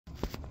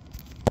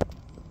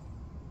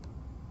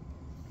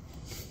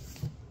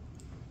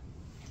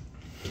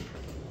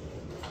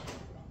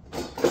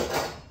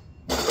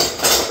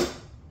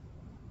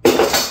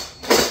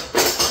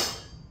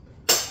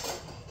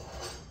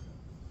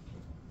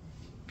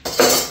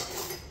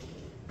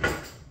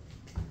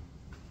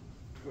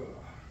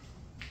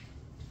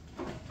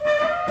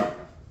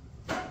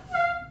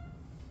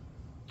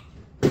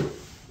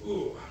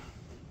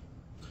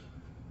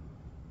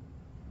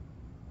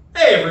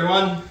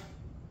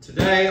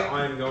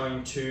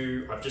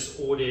here I've just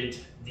ordered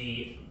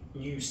the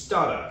new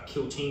starter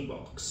Kill Team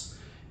box,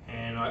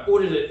 and I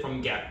ordered it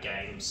from Gap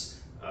Games.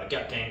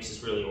 Gap Games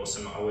is really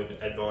awesome. I would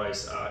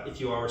advise, if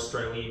you are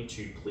Australian,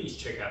 to please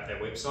check out their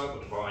website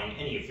when buying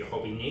any of your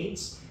hobby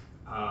needs.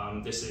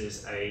 This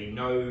is a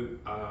no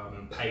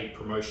paid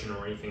promotion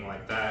or anything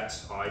like that.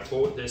 I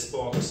bought this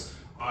box.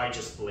 I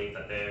just believe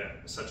that they're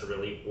such a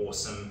really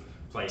awesome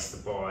place to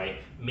buy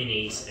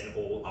minis and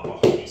all other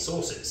hobby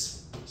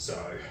sources. So,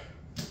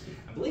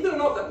 and believe it or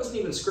not, that wasn't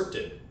even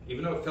scripted,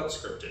 even though it felt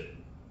scripted.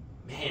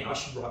 Man, I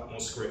should write more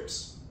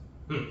scripts.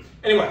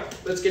 Anyway,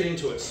 let's get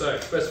into it. So,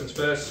 first things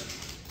first,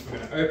 I'm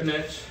going to open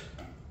it.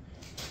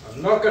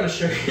 I'm not going to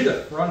show you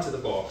the front of the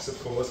box,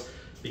 of course,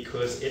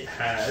 because it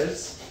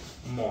has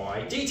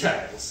my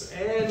details.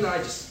 And I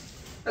just,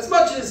 as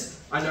much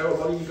as I know a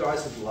lot of you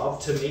guys would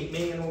love to meet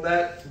me and all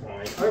that,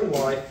 my home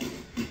life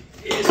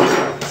is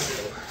private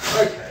still.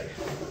 Okay,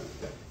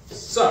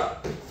 so,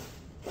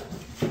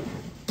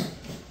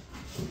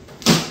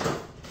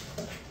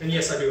 and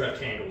yes, I do have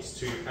candles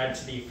to add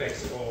to the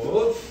effects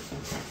of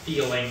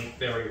feeling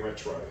very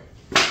retro.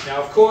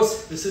 Now, of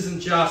course, this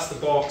isn't just the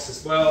box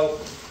as well.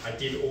 I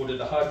did order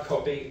the hard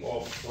copy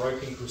of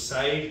Broken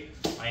Crusade.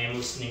 I am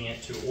listening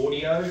it to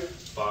audio,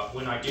 but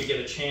when I do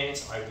get a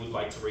chance, I would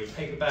like to read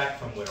paperback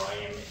from where I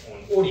am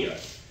on audio.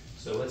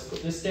 So let's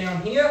put this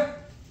down here.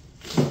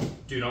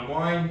 Do not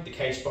mind, the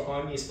cage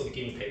behind me is for the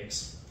guinea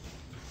pigs.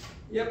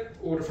 Yep,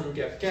 order from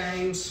Gap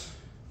Games.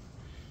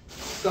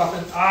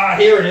 Stuffing,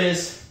 here it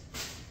is.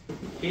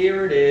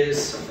 Here it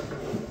is.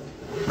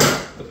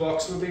 The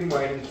box we've been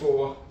waiting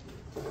for.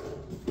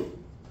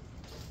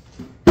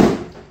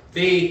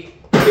 The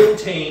Kill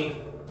Team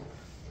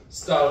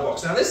starter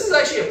box. Now this is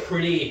actually a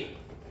pretty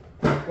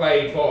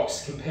weighed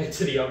box compared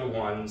to the other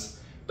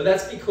ones, but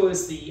that's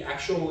because the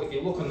actual, if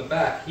you look on the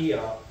back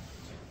here,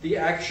 the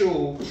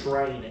actual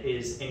train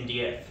is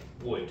MDF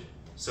wood.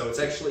 So it's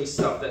actually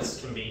stuff that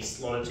can be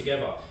slotted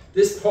together.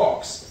 This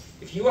box,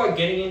 if you are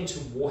getting into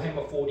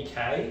Warhammer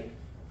 40k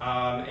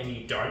and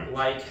you don't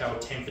like how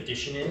 10th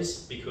edition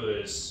is,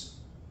 because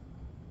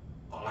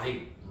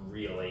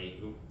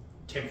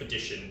 10th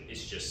edition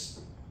is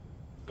just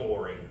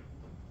boring.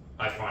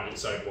 I find it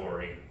so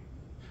boring.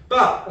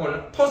 But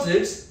on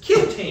positives,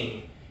 Kill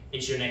Team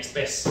is your next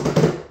best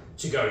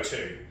to go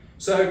to.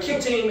 So Kill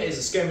Team is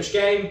a skirmish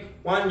game.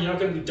 One, you're not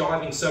going to be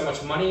diving so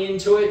much money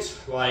into it,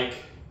 like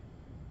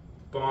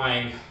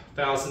buying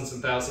thousands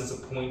and thousands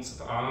of points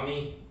of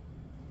army,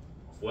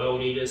 of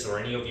World Eaters, or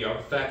any of the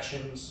other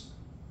factions.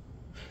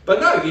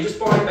 But no, you're just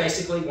buying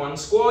basically one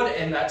squad,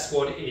 and that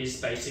squad is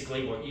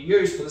basically what you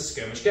use for the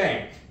skirmish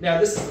game. Now,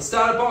 this is the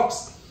starter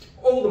box.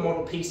 All the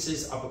model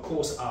pieces, of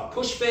course, are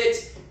push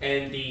fit,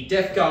 and the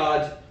Death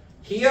Guard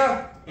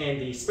here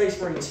and the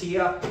Space Marines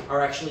here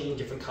are actually in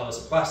different colors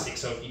of plastic,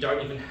 so if you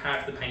don't even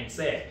have the paints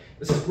there,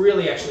 this is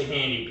really actually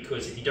handy,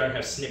 because if you don't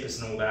have snippers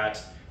and all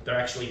that, they're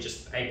actually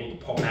just able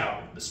to pop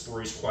out the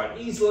sprues quite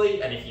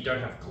easily, and if you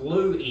don't have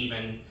glue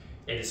even,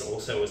 it is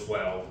also as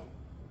well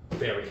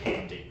very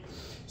handy.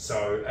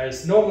 So,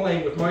 as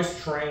normally with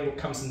most terrain that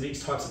comes in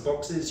these types of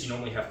boxes, you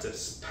normally have to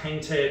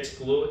paint it,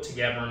 glue it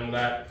together and all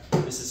that.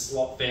 This is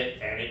slot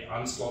fit, and it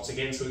unslots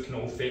again so it can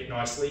all fit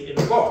nicely in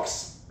the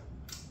box.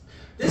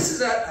 This is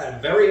at a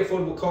very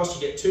affordable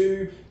cost. You get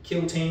 2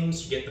 Kill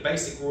Teams, you get the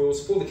basic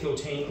rules for the Kill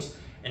Teams,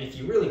 and if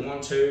you really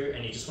want to,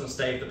 and you just want to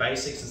stay with the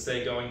basics instead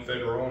of going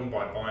further on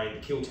by buying the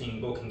Kill Team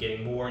book and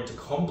getting more into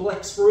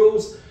complex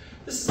rules,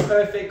 this is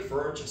perfect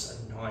for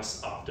just a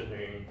nice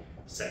afternoon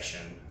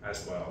session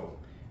as well.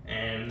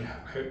 And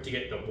I hope to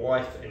get the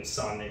wife and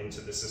son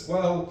into this as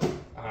well.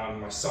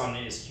 My son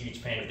is a huge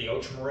fan of the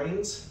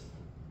Ultramarines.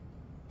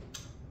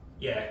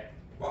 Yeah,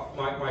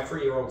 my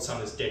 3-year-old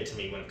son is dead to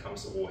me when it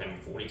comes to Warhammer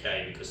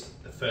 40k, because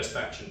the first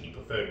faction he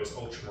preferred was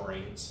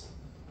Ultramarines.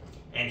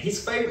 And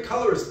his favourite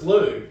colour is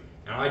blue,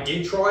 and I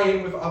did try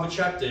him with other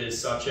chapters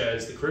such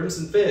as the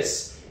Crimson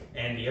Fist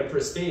and the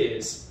Emperor's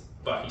Spears,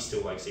 but he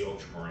still likes the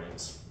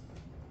Ultramarines.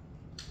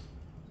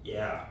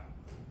 Yeah,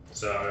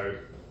 so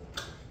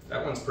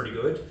that one's pretty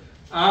good.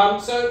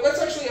 So let's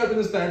actually open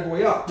this bad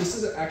boy up. This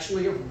is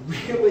actually a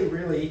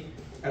really,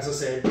 as I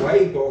said,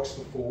 weighed box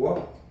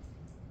before.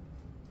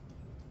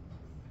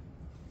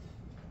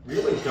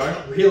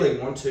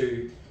 Don't want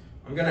to.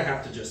 I'm gonna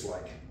have to just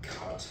like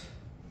cut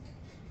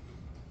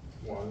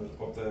one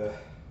of the.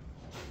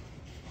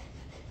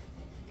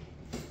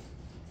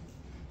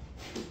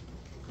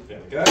 There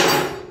we go.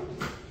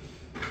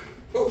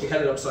 Oh, we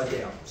had it upside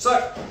down.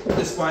 So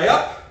this way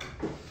up.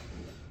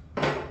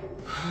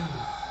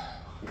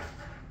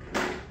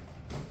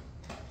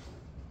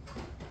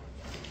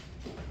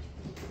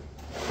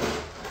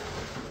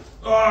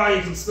 Oh,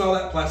 you can smell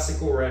that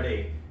plastic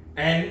already.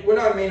 And what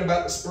I mean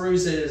about the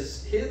sprues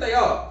is, here they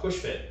are, push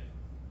fit.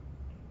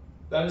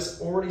 That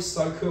is already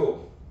so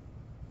cool.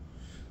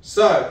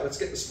 So, let's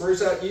get the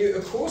sprues out. You,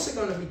 of course, are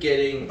going to be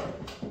getting,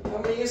 how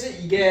many is it?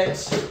 You get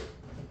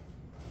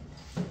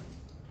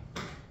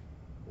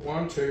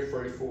 1, 2,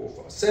 3, 4,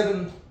 5,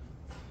 7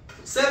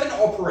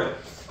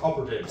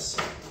 operatives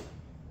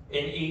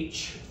in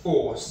each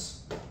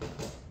force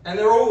And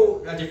they're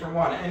all a different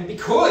one. And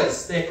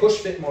because they're push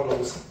fit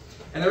models,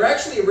 and they're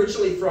actually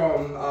originally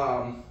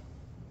from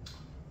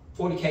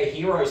 40k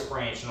Heroes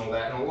branch and all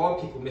that, and a lot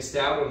of people missed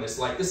out on this.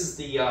 Like, this is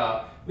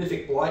the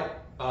Mythic Blight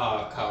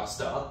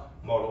caster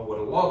model, what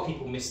a lot of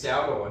people missed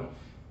out on.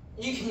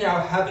 You can now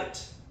have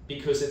it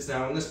because it's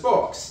now in this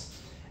box.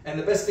 And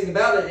the best thing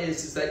about it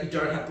is that you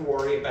don't have to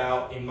worry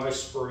about, in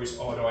most sprues,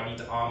 oh, do I need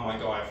to arm my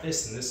guy with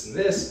this and this and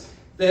this?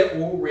 They're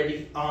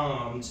already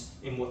armed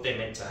in what they're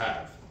meant to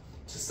have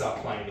to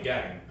start playing the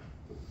game.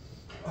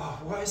 Oh,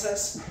 why is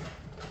that?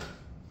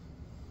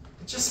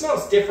 It just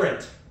smells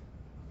different.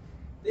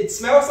 It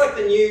smells like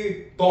the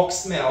new box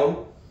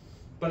smell,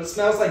 but it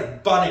smells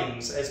like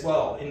Bunnings as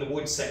well in the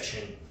wood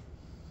section.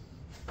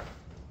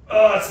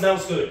 Oh, it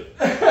smells good.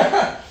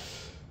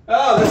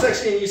 Oh, that's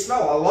actually a new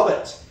smell. I love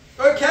it.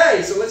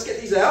 Okay, so let's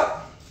get these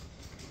out.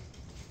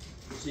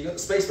 So you got the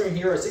Space Marine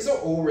Heroes. These are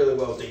all really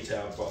well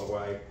detailed, by the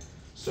way.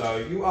 So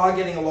you are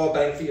getting a lot of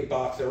bang for your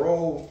buck. They're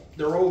all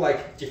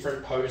like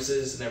different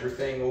poses and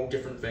everything, all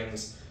different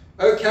things.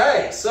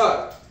 Okay,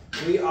 so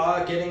we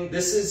are getting,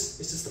 is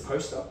this the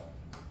poster?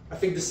 I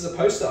think this is a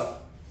poster.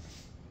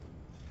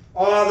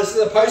 Oh, this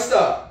is a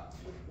poster.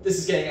 This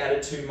is getting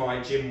added to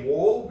my gym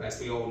wall, as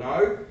we all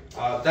know.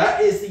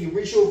 That is the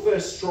original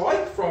First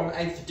Strike from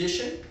 8th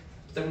edition.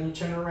 Then when you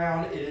turn it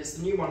around, it is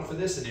the new one for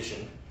this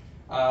edition.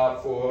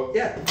 Oh!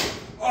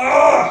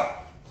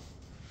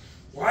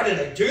 Why did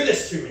they do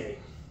this to me?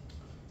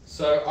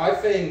 So I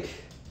think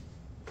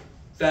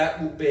that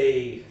will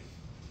be...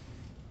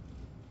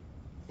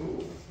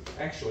 Ooh,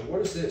 actually,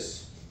 what is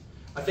this?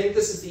 I think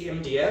this is the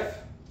MDF,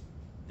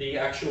 the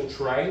actual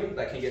train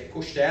that can get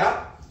pushed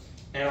out.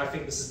 And I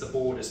think this is the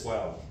board as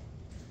well.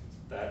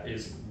 That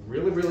is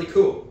really, really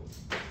cool.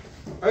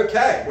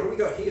 Okay, what do we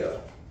got here?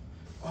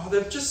 Oh,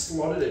 they've just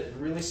slotted it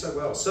really so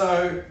well.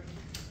 So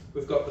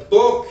we've got the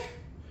book,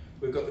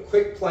 we've got the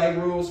quick play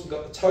rules, we've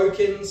got the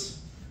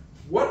tokens.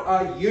 What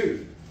are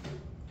you?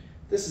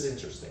 This is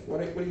interesting.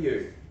 What are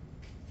you?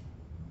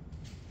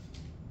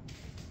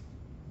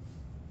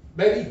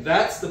 Maybe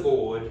that's the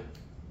board,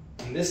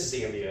 and this is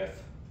the MDF.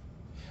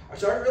 I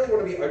don't really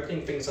want to be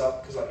opening things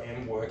up because I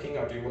am working.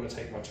 I do want to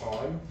take my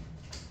time.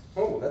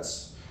 Oh,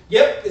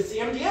 yep, it's the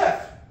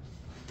MDF.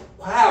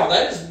 Wow,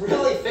 that is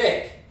really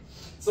thick.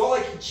 It's not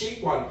like a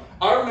cheap one.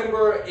 I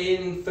remember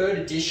in 3rd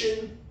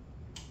edition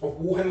of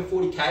Warhammer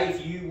 40k,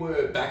 if you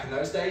were back in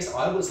those days,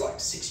 I was like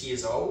 6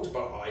 years old,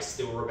 but I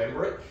still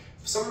remember it.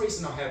 For some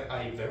reason, I have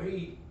a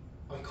very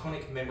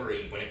iconic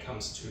memory when it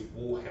comes to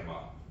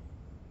Warhammer.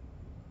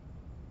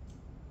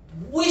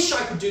 Wish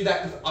I could do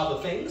that with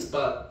other things,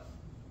 but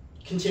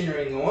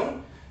continuing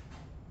on.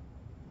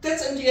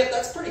 That's MDF,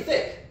 that's pretty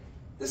thick.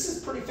 This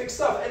is pretty thick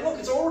stuff. And look,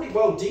 it's already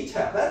well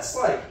detailed. That's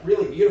like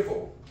really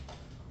beautiful.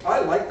 I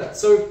like that.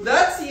 So if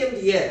that's the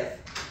MDF,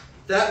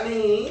 that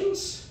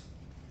means,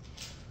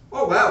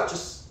 oh wow,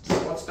 just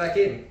slots back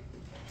in.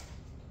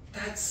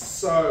 That's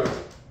so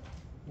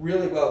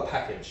really well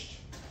packaged.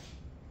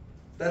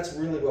 That's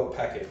really well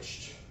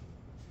packaged.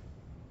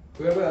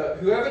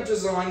 Whoever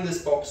designed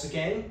this box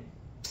again,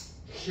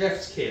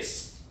 chef's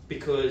kiss,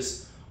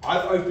 because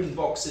I've opened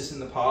boxes in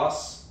the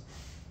past,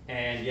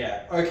 and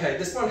yeah. Okay,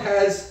 this one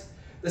has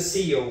the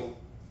seal.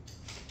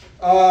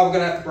 Oh, we're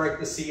gonna have to break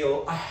the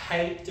seal. I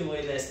hate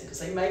doing this because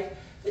they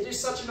do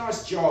such a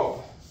nice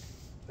job.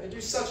 They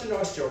do such a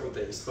nice job with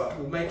these, but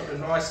we'll make it a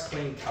nice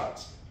clean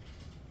cut.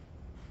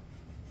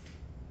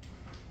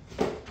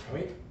 I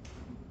mean,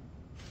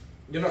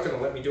 you're not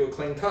gonna let me do a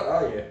clean cut,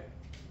 are you?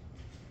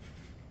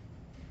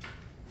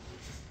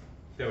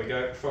 There we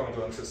go, finally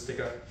got into the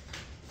sticker.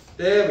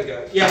 There we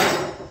go,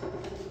 yeah.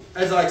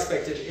 As I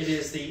expected, it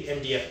is the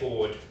MDF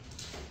board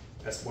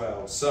as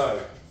well.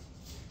 So,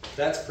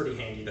 that's pretty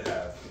handy to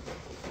have.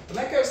 And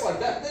that goes like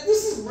that.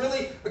 This is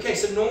really, okay,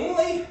 so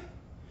normally,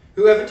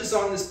 whoever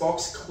designed this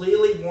box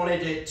clearly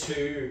wanted it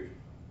to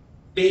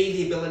be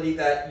the ability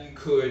that you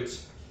could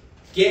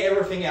get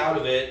everything out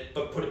of it,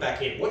 but put it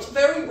back in. What's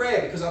very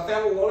rare, because I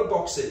found a lot of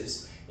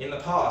boxes in the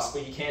past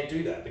where you can't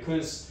do that,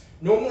 because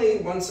normally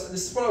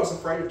this is what I was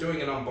afraid of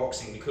doing an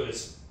unboxing,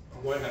 because I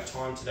won't have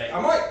time today. I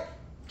might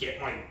get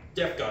my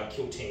Death Guard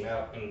kill team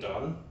out and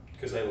done,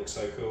 because they look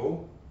so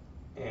cool.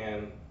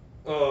 And,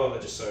 oh,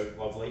 they're just so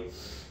lovely.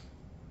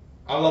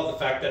 I love the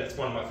fact that it's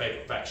one of my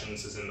favourite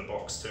factions is in the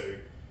box too.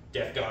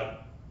 Death Guard.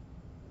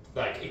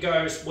 Like, it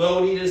goes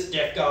World Eaters,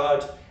 Death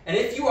Guard. And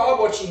if you are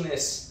watching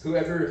this,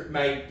 whoever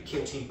made the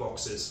kill team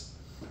boxes,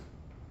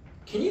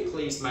 can you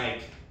please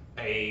make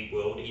a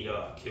World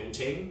Eater kill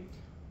team?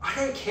 I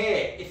don't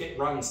care if it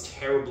runs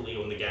terribly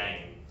on the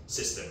game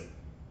system.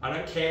 I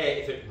don't care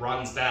if it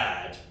runs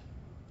bad.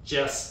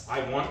 Just,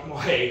 I want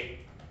my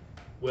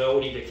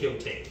World Eater kill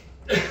team.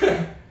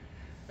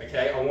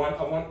 Okay, I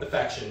want the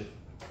faction.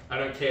 I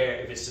don't care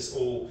if it's just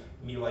all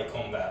melee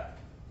combat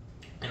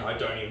and I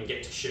don't even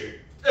get to shoot.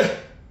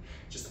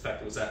 Just the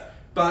fact it was that.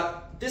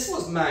 But this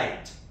was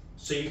made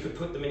so you could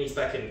put the minis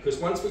back in, because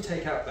once we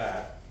take out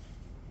that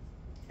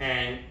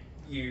and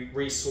you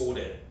resort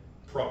it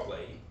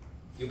properly,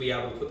 you'll be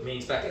able to put the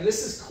minis back. And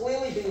this has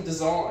clearly been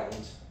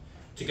designed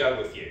to go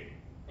with you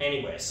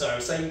anywhere. So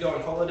say you go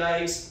on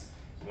holidays,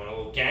 you want a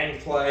little game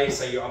play,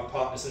 say your other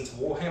partner's into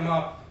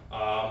Warhammer,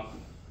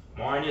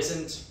 mine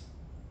isn't.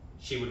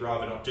 She would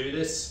rather not do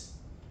this,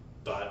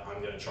 but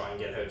I'm going to try and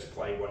get her to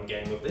play one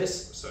game with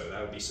this, so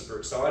that would be super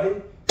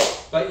exciting.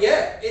 But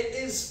yeah, it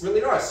is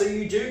really nice. So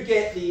you do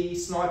get the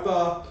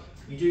sniper,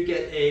 you do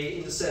get the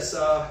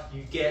intercessor,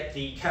 you get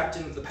the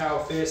captain with the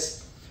power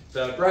fist,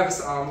 the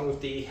bravest armor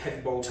with the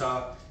heavy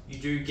bolter, you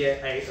do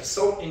get a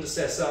assault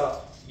intercessor,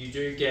 you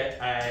do get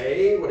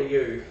a, what are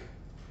you?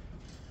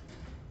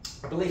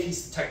 I believe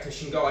he's the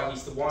tactician guy,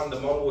 he's the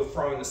model with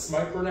throwing the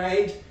smoke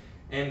grenade,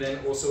 and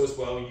then also as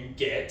well you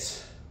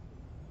get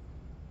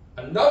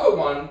another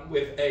one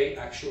with a,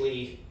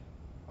 actually,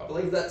 I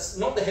believe that's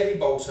not the heavy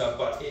bolter,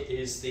 but it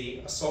is the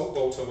assault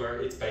bolter where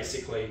it's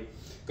basically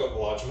got the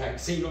large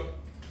magazine.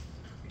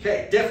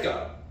 Okay, Death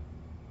Guard.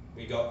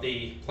 We got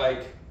the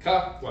Plague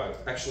Cup, well,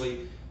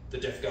 actually the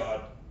Death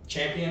Guard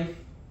champion,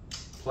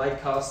 Plague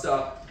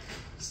Caster,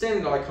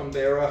 standard icon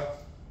bearer,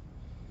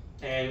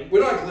 and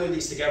when I glue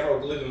these together, I'll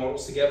glue the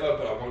models together,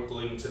 but I won't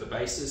glue them to the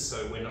bases, so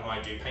when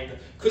I do paint them,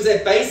 because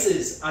their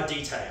bases are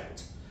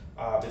detailed,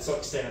 it's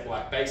not standard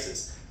black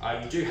bases.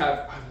 You do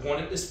have, I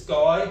wanted this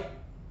guy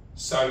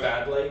so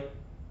badly.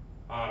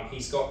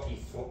 He's got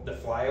the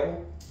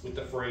flail with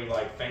the three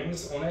like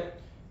things on it,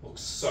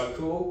 looks so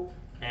cool.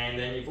 And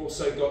then you've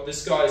also got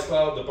this guy as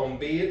well, the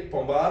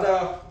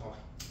Bombarder. Oh,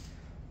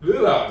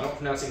 I'm not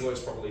pronouncing words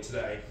properly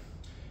today.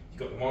 You've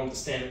got the one with the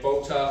standard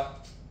bolter,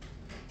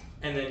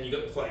 and then you've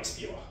got the Plague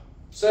Spewer.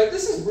 So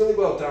this is really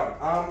well done.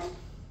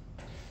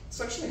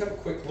 Let's actually have a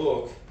quick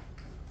look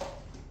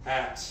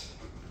at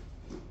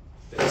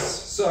this.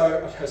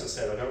 So, as I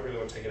said, I don't really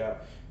want to take it out.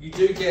 You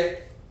do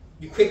get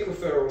your quick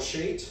referral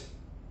sheet.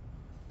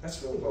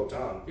 That's really well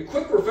done. Your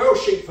quick referral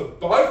sheet for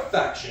both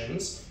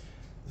factions.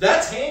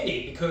 That's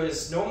handy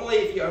because normally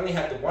if you only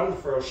had the one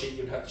referral sheet,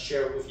 you'd have to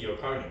share it with your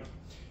opponent.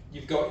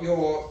 You've got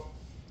your...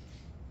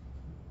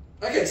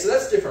 Okay, so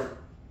that's different.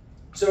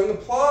 So in the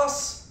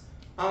Plus,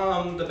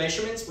 the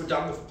measurements were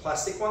done with a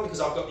plastic one because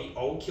I've got the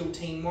old Kill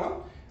Team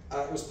one.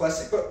 It was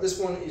plastic, but this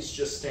one is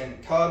just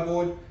standard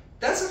cardboard.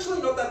 That's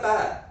actually not that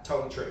bad,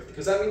 telling the truth,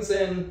 because that means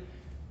then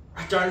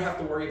I don't have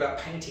to worry about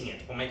painting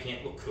it or making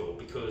it look cool,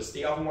 because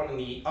the other one in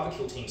the other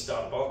Kill Team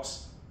starter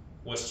box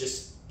was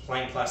just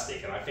plain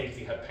plastic, and I think if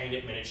you had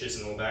painted miniatures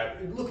and all that,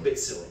 it would look a bit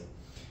silly.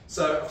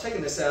 So I've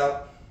taken this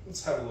out.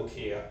 Let's have a look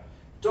here.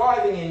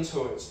 Diving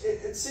into it,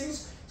 it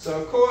seems, so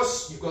of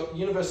course you've got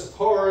Universe of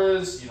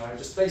Horrors, you know,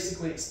 just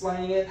basically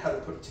explaining it, how to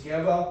put it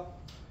together.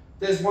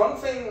 There's one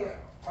thing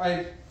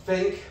I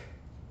think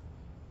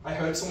I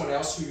heard someone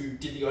else who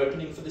did the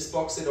opening for this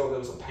box said, oh, there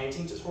was a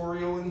painting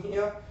tutorial in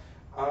here.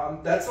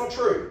 That's not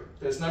true.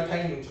 There's no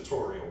painting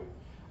tutorial.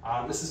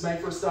 This is made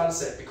for a starter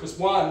set because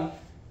one,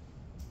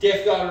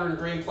 Death Guard are in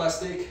green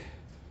plastic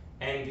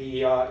and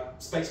the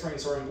Space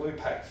Marines are in blue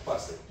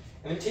plastic.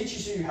 And it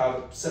teaches you how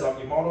to set up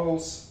your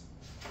models,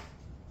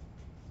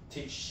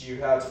 teaches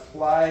you how to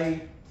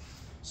play.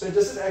 So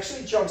does it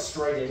actually jump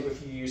straight in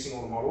with you using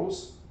all the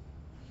models?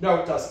 No,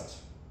 it doesn't.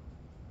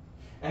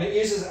 And it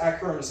uses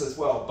acronyms as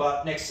well,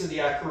 but next to the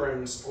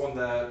acronyms on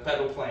the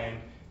battle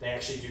plan, they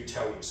actually do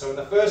tell you. So in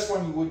the first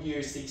one, you would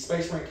use the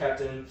Space Marine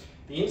Captain,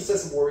 the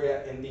Intercessor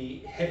Warrior, and the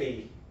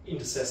Heavy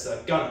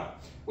Intercessor Gunner,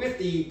 with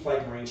the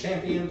Plague Marine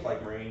Champion,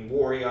 Plague Marine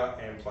Warrior,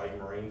 and Plague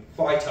Marine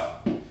Fighter.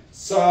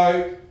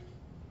 So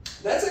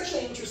that's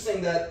actually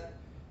interesting that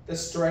they're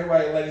straight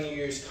away letting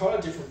you use kind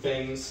of different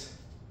things,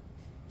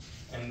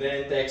 and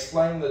then they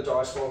explain the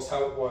dice rolls,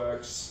 how it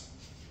works.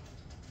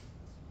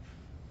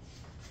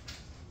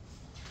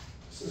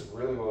 This is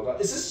really well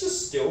done. Is this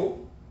just still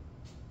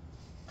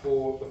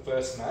for the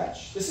first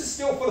match? This is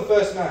still for the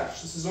first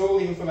match. This is all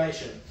the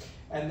information.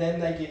 And then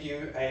they give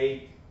you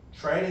a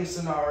training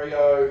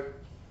scenario,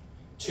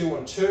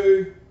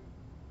 2-on-2.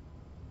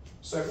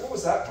 So what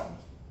was that one?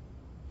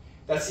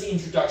 That's the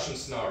introduction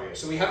scenario.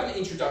 So we have an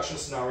introduction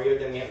scenario,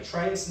 then we have a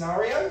training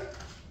scenario.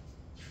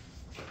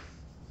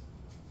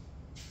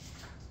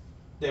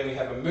 Then we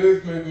have a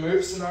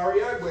move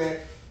scenario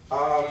where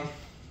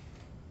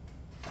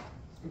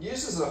it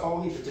uses a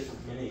whole heap of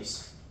different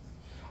minis.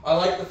 I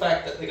like the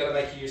fact that they're going to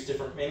make you use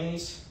different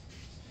minis.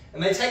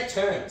 And they take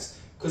turns.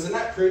 Because in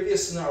that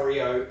previous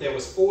scenario, there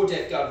was 4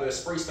 Death Guard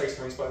versus 3 Space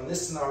Marines, but in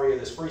this scenario,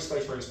 there's 3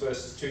 Space Marines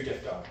versus 2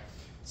 Death Guard.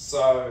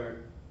 So,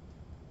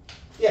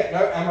 yeah,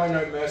 no ammo,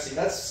 no mercy.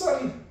 That's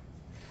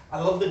I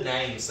love the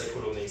names they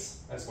put on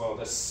these as well.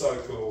 They're so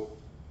cool.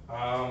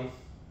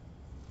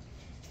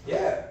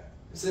 Yeah.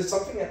 Is there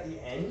something at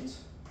the end?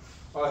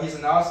 Oh, here's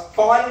a nice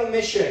final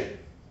mission.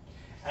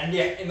 And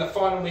yeah, in the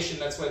final mission,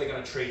 that's where they're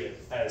going to treat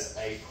it as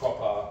a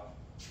proper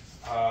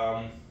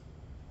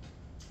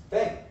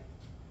thing.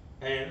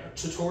 And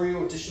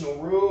tutorial additional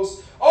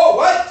rules. Oh,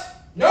 wait!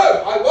 No,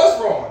 I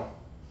was wrong.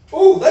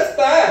 Ooh, that's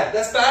bad.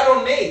 That's bad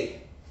on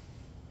me.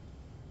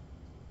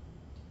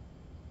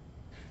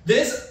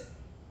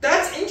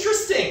 That's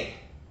interesting.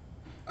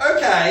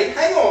 Okay,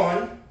 hang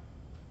on.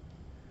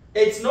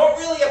 It's not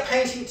really a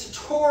painting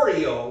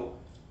tutorial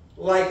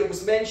like it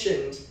was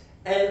mentioned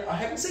And I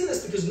haven't seen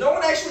this because no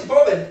one actually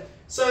bothered.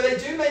 So they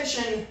do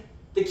mention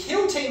the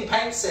Kill Team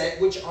paint set,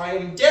 which I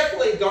am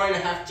definitely going to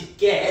have to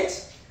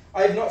get.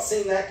 I have not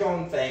seen that go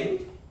on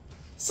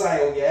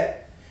sale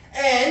yet.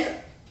 And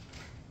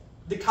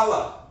the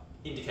color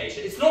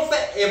indication. It's not for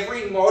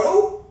every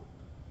model,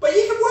 but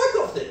you can work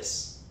off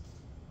this.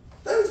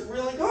 That is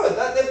really good.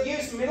 They've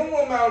used minimal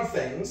amount of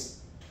things.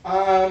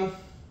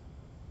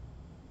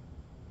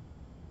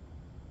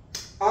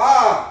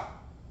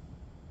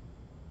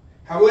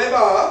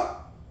 However,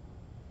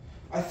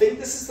 I think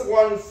this is the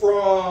one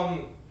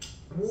from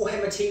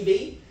Warhammer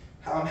TV,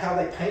 how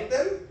they paint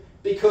them,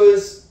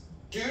 because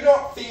do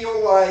not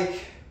feel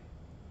like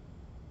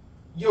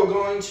you're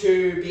going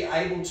to be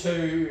able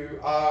to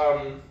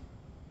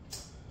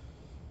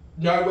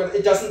know whether,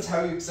 it doesn't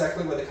tell you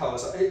exactly where the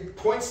colours are. It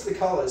points to the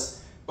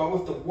colours, but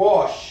with the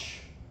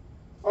wash,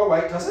 oh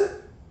wait, does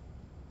it?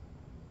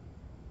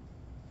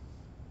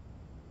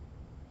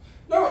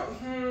 No,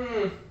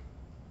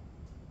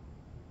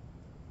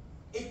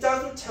 it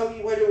doesn't tell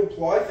you where to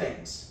apply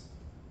things.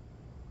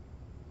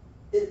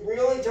 It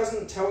really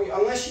doesn't tell you,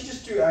 unless you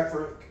just do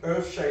Aphric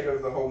Earthshade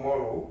over the whole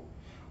model.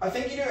 I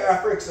think you do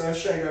Afric's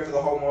Earthshade over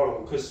the whole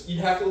model, because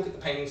you'd have to look at the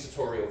painting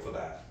tutorial for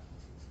that.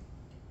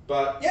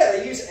 But yeah,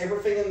 they use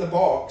everything in the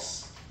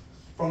box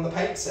from the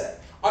paint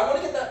set. I want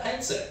to get that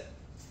paint set,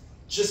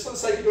 just for the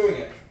sake of doing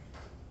it.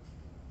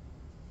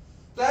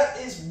 That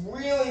is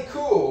really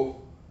cool.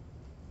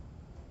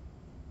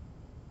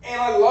 And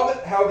I love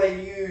it how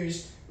they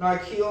use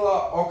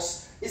Nihilakh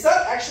Ox. Is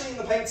that actually in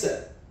the paint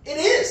set? It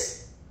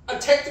is! A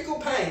technical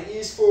paint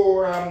used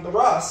for the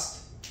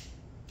rust.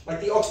 Like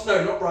the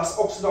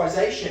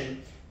oxidization.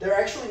 They're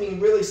actually being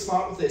really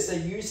smart with this. They're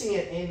using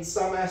it in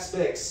some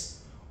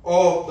aspects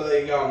of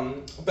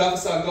the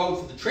Balthasar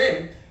Gold for the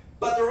trim,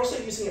 but they're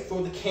also using it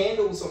for the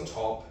candles on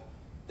top.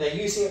 They're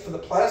using it for the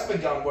plasma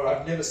gun, what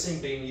I've never seen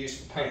being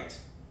used for paint.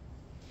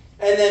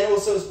 And then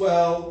also as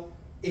well,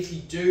 if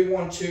you do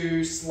want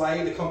to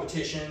slay the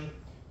competition,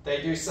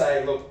 they do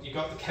say, look, you've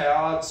got the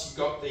cards, you've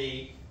got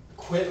the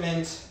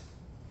equipment,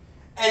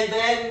 and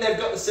then they've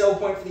got the sell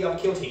point for the other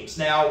kill teams.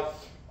 Now,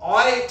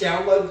 I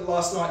downloaded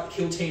last night the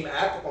Kill Team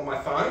app on my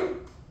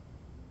phone.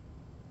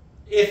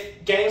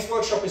 If Games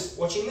Workshop is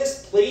watching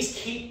this, please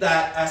keep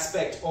that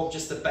aspect of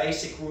just the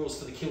basic rules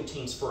for the kill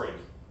teams free,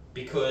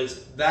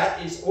 because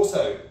that is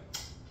also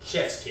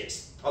chef's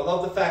kiss. I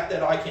love the fact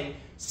that I can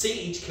see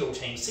each kill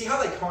team, see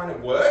how they kind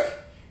of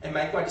work, and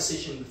make my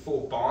decision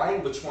before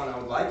buying which one I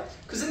would like.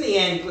 Because in the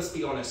end, let's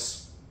be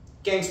honest,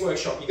 Games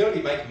Workshop, you're going to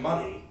be making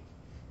money.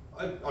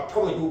 I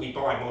probably will be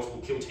buying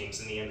multiple kill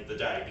teams in the end of the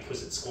day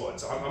because it's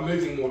squads. I'm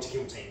moving more to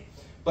kill team.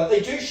 But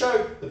they do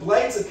show the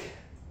Blades of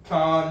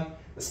Khan,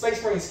 the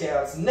Space Marine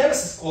Scouts, the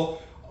Nemesis Claw.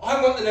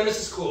 I want the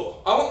Nemesis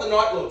Claw. I want the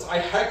Night Lords. I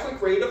had a quick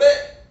read of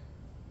it.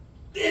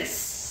 It's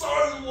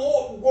so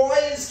lore. Why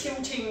is Kill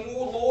Team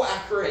more lore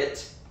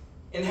accurate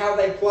in how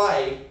they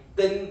play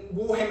than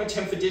Warhammer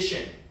 10th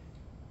Edition?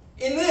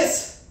 In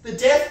this, the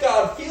Death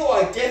Guard feel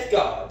like Death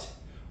Guard.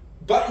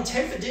 But in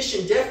 10th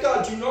Edition, Death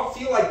Guard do not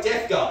feel like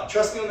Death Guard.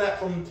 Trust me on that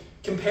from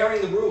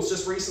comparing the rules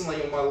just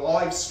recently on my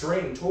live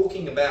stream,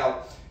 talking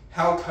about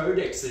how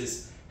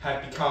codexes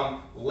have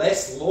become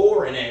less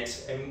lore in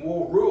it and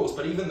more rules,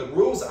 but even the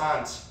rules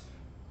aren't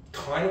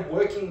kind of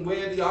working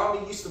where the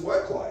army used to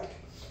work like.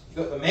 You've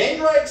got the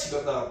Mandrakes,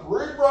 you've got the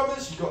Brood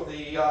Brothers, you've got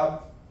the, I'm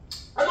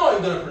not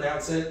even going to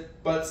pronounce it,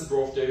 but it's the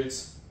Dwarf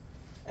dudes.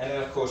 And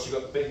then of course you've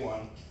got the big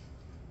one.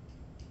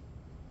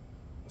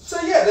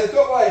 So yeah, they've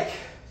got like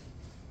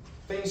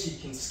things you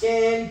can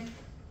scan.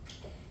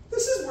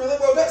 This is really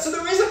well done. So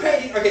there is a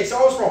painting. Okay, so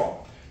I was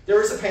wrong. There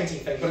is a painting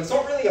thing, but it's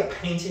not really a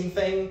painting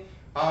thing.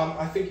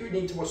 I think you would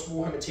need to watch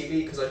Warhammer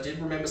TV because I did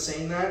remember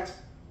seeing that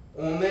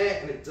on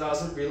there, and it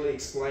doesn't really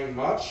explain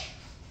much.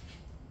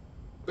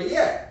 But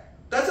yeah,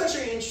 that's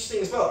actually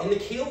interesting as well. In the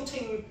Kill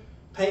Team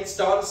paint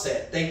starter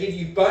set, they give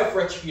you both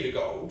Retributor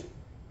Gold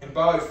and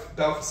both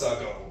Balthasar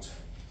Gold.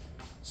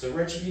 So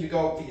Retributor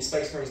Gold for your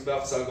Space Marines,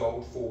 Balthasar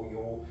Gold for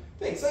your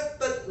things.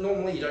 That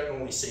normally you don't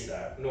normally see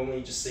that. Normally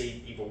you just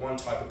see either one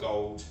type of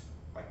gold,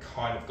 like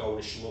kind of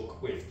goldish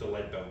look with the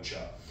lead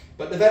belcher.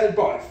 But they've added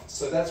both,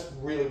 so that's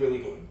really, really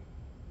good.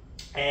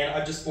 And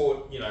I just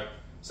bought, you know,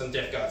 some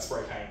Death Guard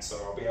spray paint, so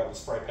I'll be able to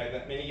spray paint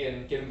that mini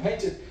and get them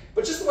painted.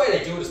 But just the way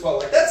they do it as well,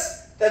 like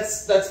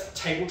that's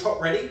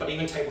tabletop ready, but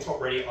even tabletop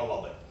ready, I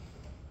love it.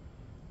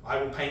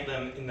 I will paint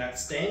them in that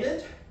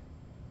standard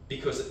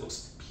because it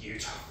looks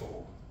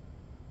beautiful.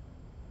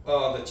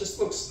 Oh, that just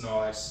looks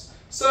nice.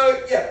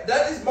 So yeah,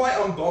 that is my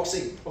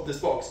unboxing of this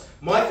box.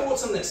 My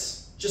thoughts on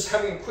this, just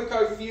having a quick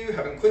overview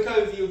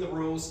of the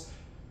rules.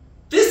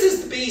 This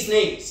is the bee's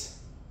knees.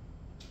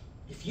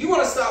 If you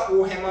want to start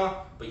Warhammer,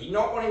 but you're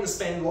not wanting to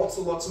spend lots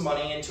and lots of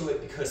money into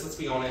it, because let's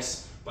be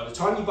honest, by the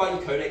time you buy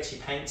your codex,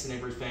 your paints and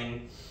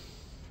everything,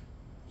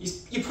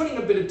 you're putting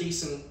a bit of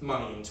decent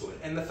money into it.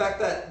 And the fact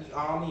that the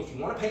army, if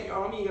you want to paint your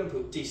army, you're going to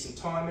put decent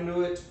time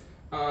into it.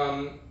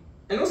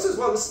 And also as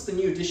well, this is the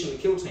new edition of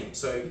the Kill Team,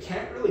 so you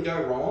can't really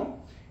go wrong.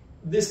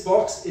 This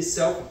box is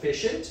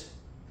self-efficient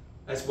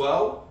as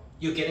well.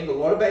 you're getting a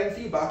lot of bang for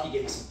your buck. You're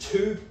getting some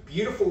 2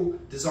 beautiful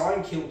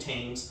design kill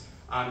teams.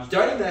 You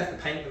don't even have to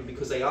paint them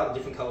because they are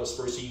different color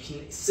sprues, so you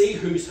can see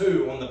who's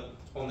who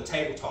on the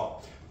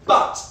tabletop.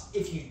 But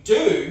if you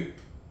do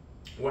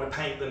want to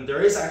paint them,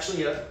 there is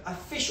actually an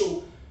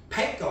official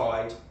paint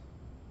guide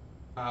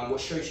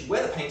which shows you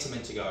where the paints are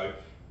meant to go,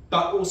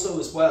 but also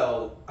as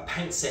well a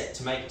paint set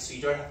to make it so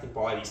you don't have to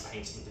buy these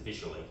paints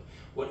individually.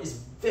 What is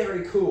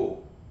very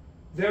cool.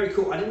 Very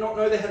cool. I did not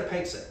know they had a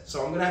paint set,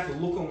 so I'm going to have to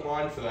look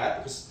online for that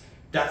because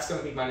that's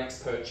going to be my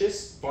next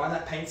purchase. Buying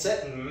that paint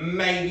set and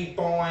maybe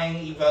buying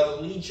either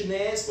the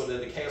Legionnaires, or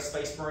the Chaos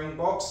Space Marine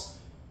box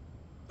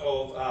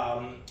of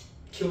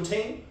Kill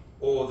Team,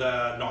 or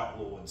the Night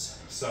Lords.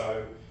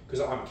 So,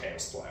 because I'm a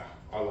Chaos player.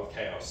 I love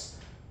Chaos.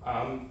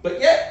 But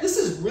yeah, this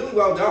is really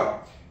well done.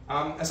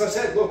 As I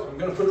said, look, I'm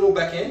going to put it all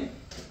back in.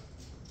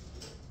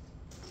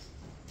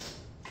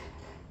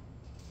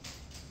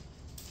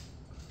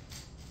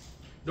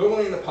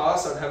 Normally in the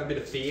past I'd have a bit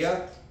of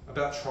fear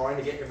about trying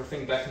to get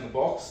everything back in the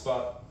box,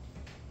 but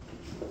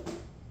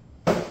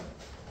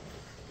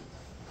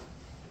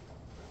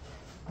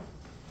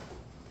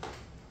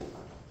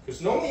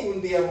because normally you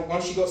wouldn't be able,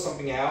 once you got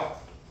something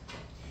out,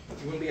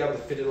 you wouldn't be able to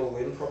fit it all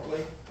in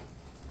properly.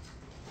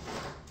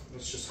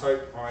 Let's just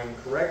hope I'm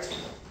correct.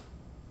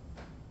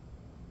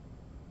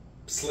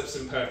 Slips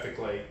in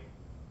perfectly.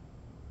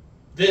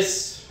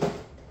 This,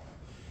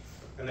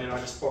 and then I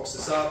just box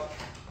this up.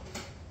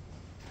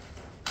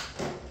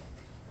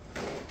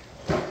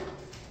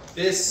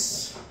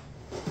 This,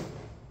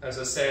 as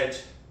I said,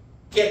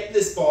 get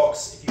this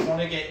box if you want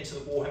to get into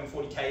the Warhammer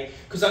 40k,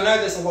 because I know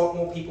there's a lot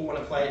more people want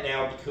to play it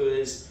now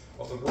because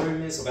of the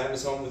rumours of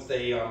Amazon with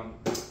the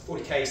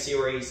 40k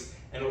series,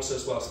 and also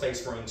as well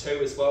Space Marine 2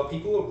 as well.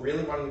 People are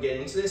really wanting to get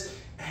into this,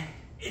 and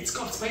it's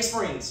got Space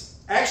Marines.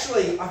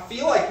 Actually, I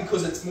feel like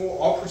because it's more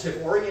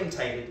operative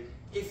orientated,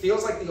 it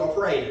feels like the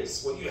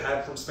operators, what you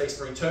had from Space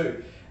Marine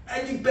 2.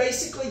 And you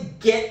basically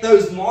get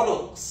those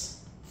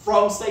models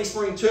from Space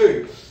Marine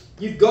 2.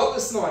 You've got the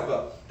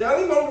Sniper. The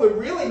only model we're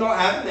really not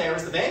having there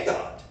is the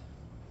Vanguard.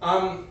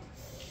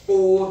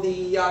 Or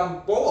the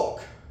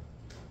Warlock.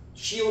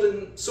 Shield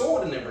and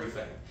sword and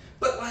everything.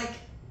 But like,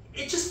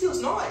 it just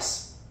feels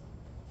nice.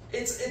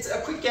 It's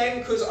a quick game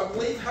because I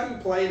believe how you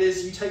play it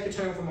is you take a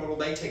turn for a model,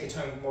 they take a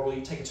turn for a model,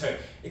 you take a turn.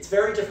 It's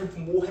very different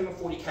from Warhammer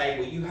 40k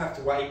where you have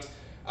to wait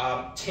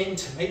 10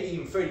 to maybe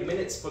even 30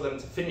 minutes for them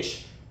to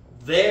finish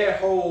their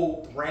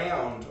whole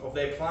round of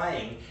their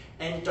playing.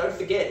 And don't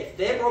forget, if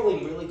they're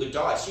rolling really good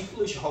dice, you could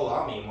lose your whole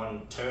army in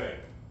one turn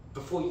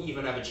before you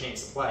even have a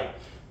chance to play.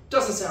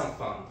 Doesn't sound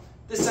fun.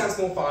 This sounds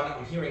more fun.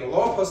 I'm hearing a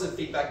lot of positive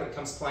feedback when it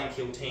comes to playing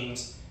kill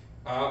teams.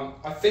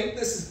 I think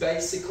this is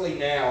basically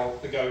now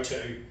the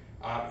go-to.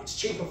 It's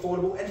cheap,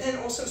 affordable, and then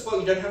also as well,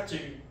 you don't have to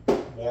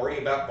worry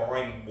about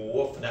buying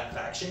more for that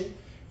faction.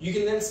 You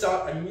can then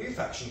start a new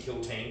faction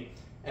kill team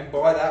and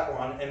buy that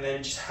one, and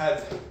then just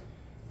have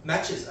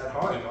matches at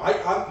home.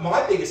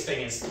 My biggest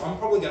thing is I'm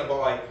probably going to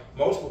buy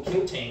multiple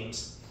kill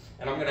teams,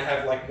 and I'm going to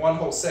have like one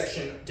whole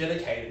section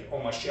dedicated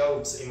on my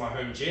shelves in my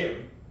home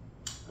gym,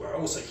 where I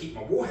also keep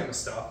my Warhammer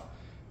stuff,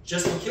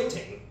 just for kill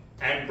team,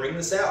 and bring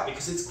this out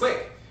because it's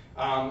quick.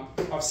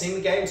 I've seen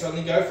the games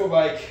only go for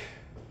like,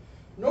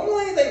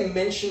 normally they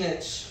mention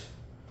it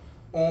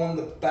on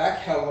the back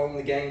how long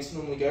the games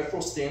normally go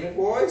for standard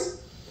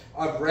wise.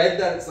 I've read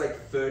that it's like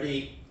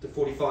 30 to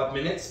 45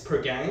 minutes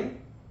per game.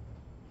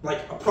 Like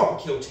a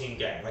proper kill team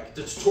game. Like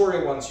the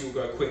tutorial ones you'll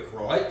go quick,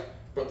 right?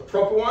 But the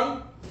proper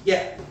one,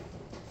 yeah,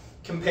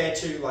 compared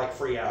to like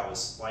 3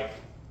 hours. Like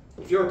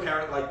if you're a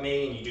parent like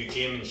me and you do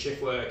gym and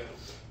shift work,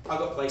 I've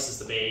got places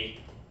to be.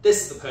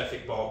 This is the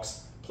perfect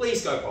box.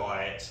 Please go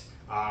buy it.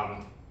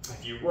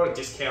 If you want a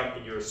discount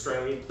and you're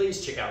Australian,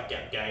 please check out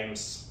Gap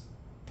Games.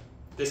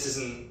 This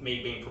isn't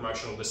me being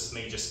promotional, this is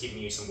me just giving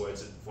you some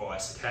words of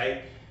advice,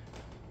 okay?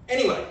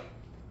 Anyway,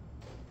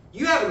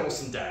 you have an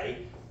awesome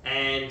day,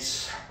 and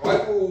I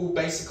will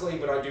basically,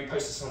 when I do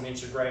post this on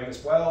Instagram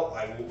as well,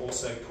 I will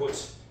also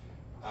put,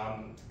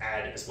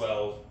 add as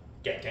well,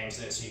 Gap Games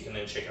in it so you can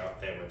then check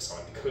out their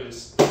website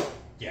because,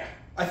 yeah.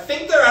 I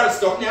think they're out of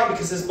stock now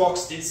because this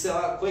box did sell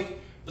out quick,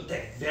 but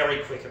they're very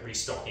quick at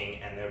restocking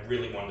and they're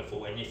really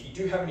wonderful. And if you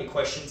do have any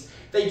questions,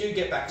 they do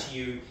get back to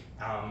you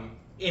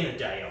in a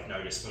day, I've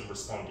noticed, when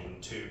responding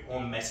to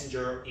on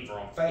Messenger, either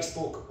on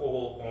Facebook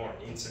or on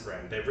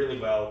Instagram. They're really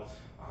well.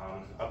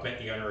 I've met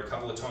the owner a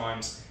couple of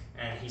times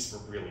and he's a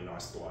really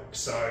nice bloke.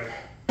 So,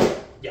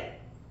 yeah.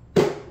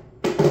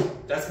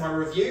 That's my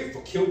review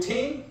for Kill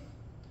Team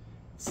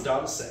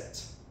Starter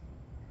Set.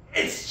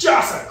 It's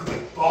just a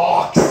good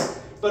box!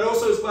 But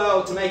also as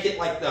well, to make it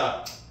like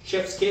the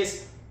chef's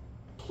kiss,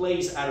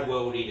 please add a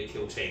World Eater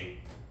Kill Team.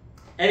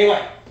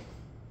 Anyway,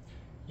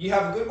 you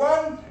have a good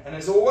one, and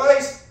as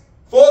always,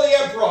 for the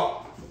Emperor!